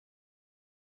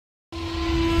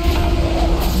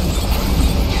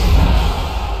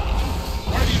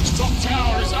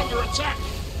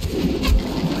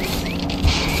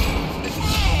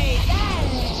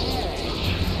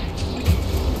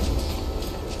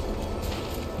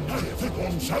It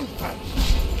won't so fast.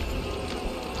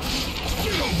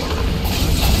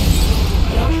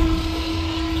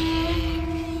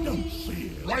 Don't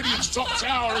fear. Radiant's top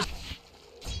tower is...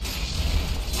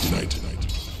 Tonight.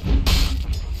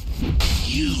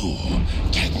 You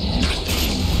get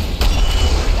nothing.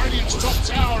 Radiant's top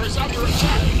tower is under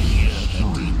attack.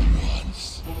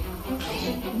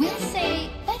 We'll say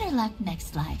better luck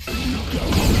next life.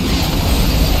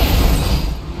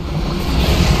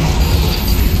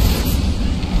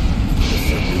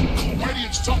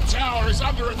 Radiant's top tower is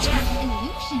under attack.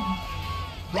 Illusion.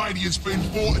 Radiant's been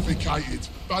fortificated.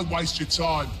 Don't waste your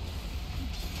time.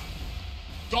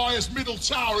 Dire's middle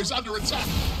tower is under attack.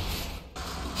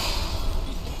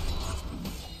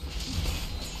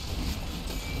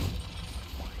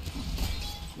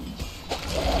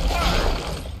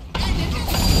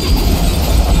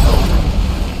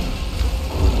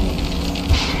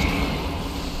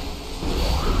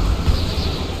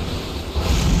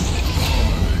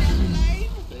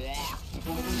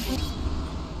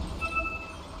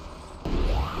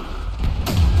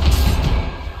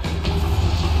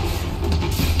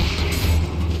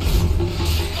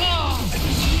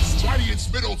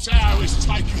 Radiant's middle tower is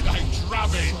taking a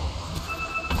drubbing.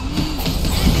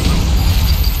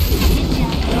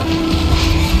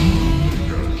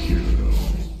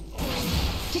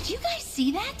 Did you guys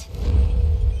see that?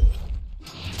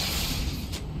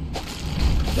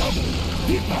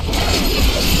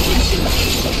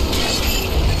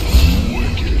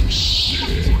 Wicked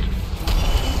sick.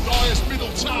 Dire's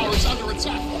middle tower is under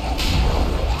attack.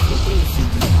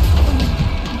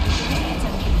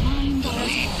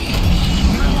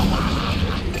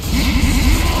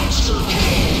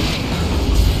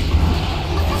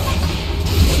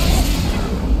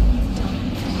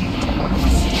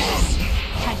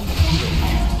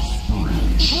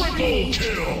 Triple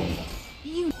kill.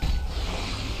 You.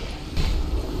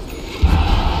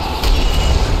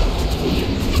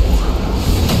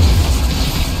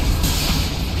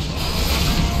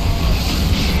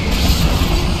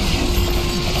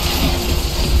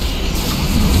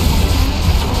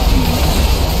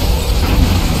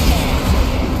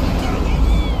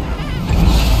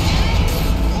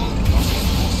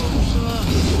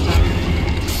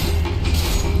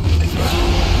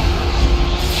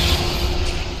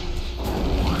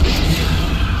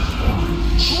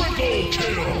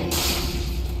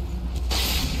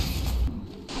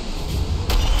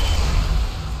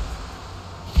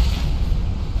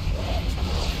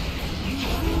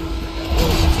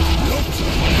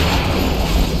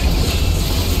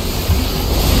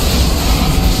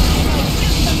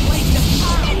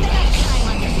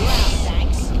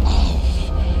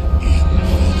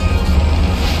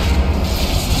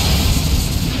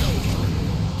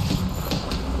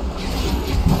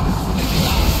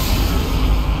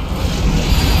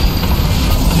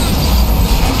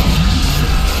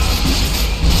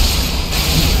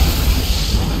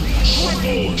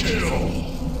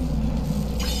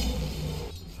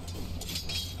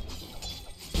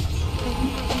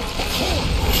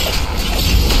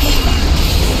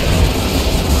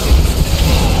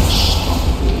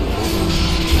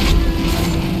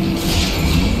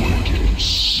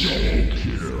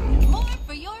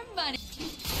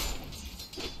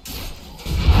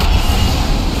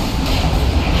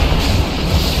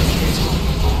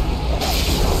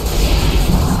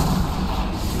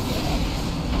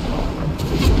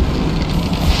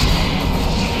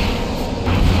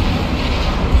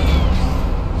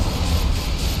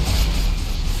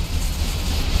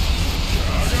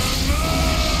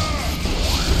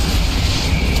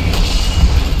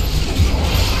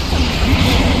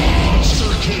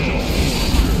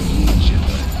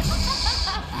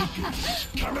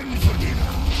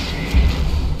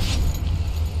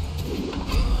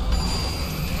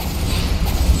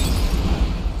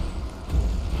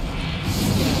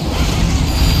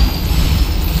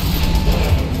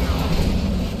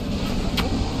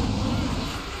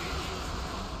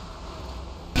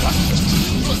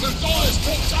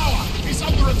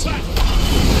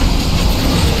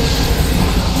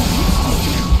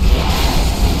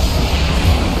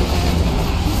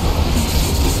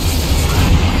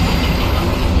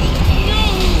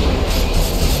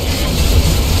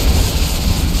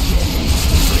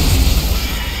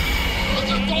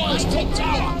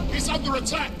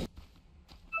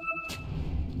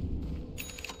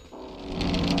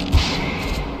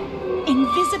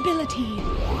 Invisibility.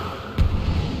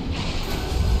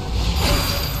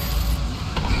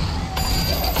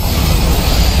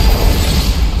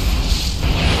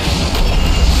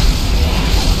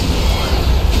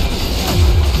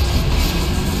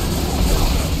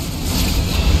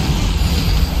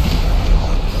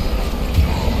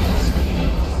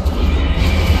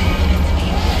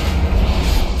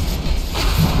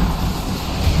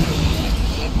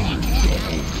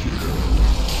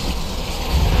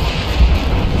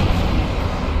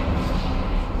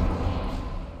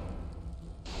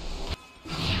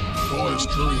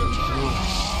 Dire's courier.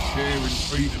 Sharing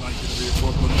feet ain't gonna be a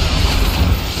problem now.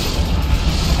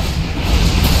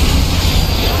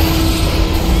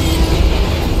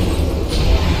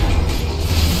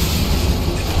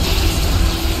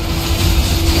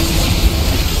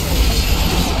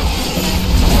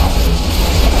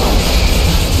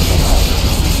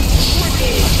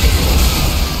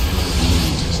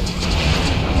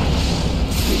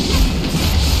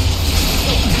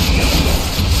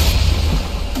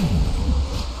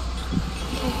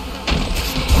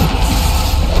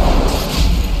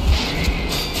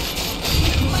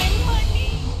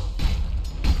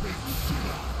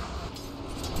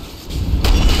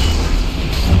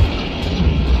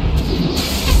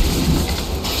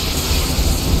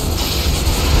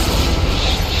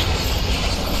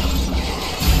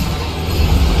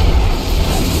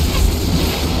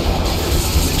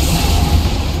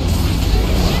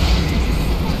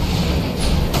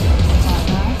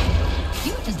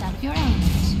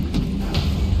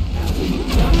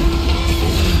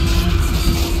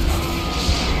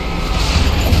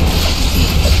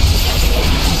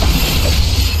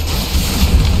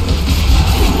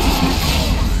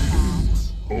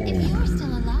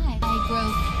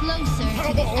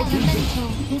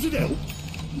 Does it help?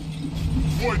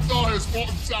 Boy, Dire's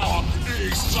bottom tower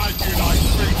is taking a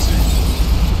beating.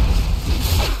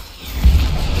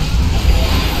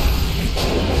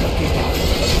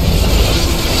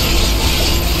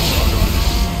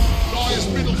 Dire's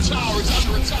middle tower is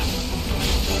under attack.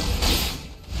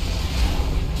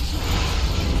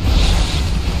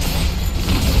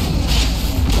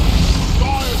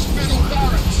 Dire's middle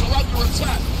barracks are under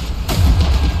attack.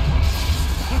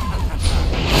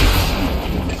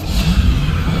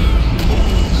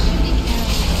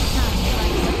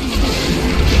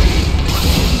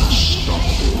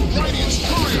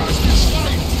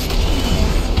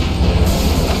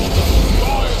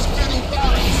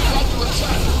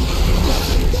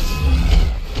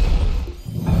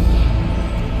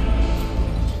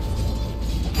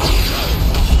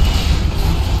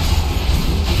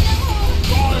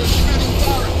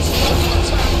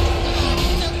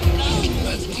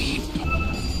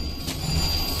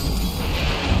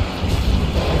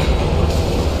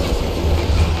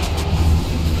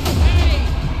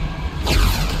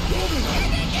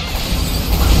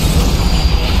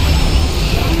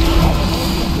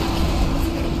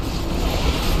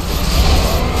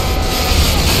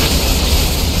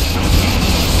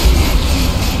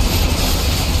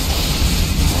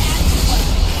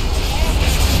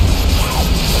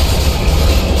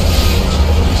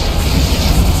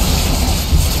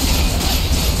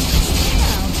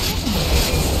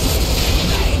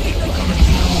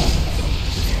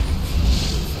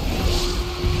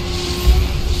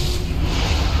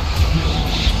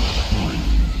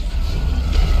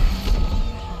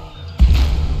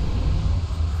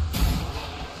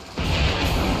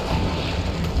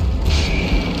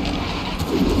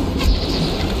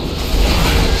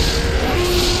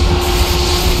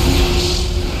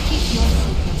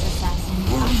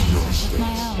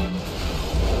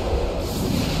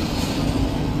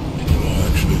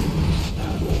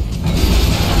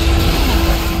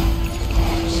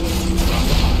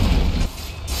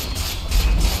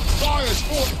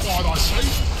 Fortified, I see.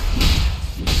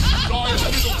 Dire's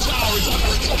middle tower is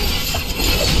under attack.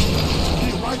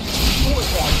 The radius is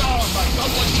fortified. Oh, mate,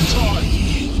 don't waste your time.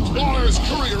 Dire's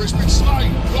courier has been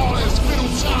slain. Dire's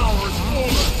middle tower has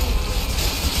fallen.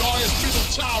 Dire's middle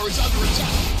tower is under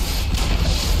attack.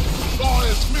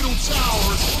 Dire's middle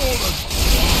tower has fallen.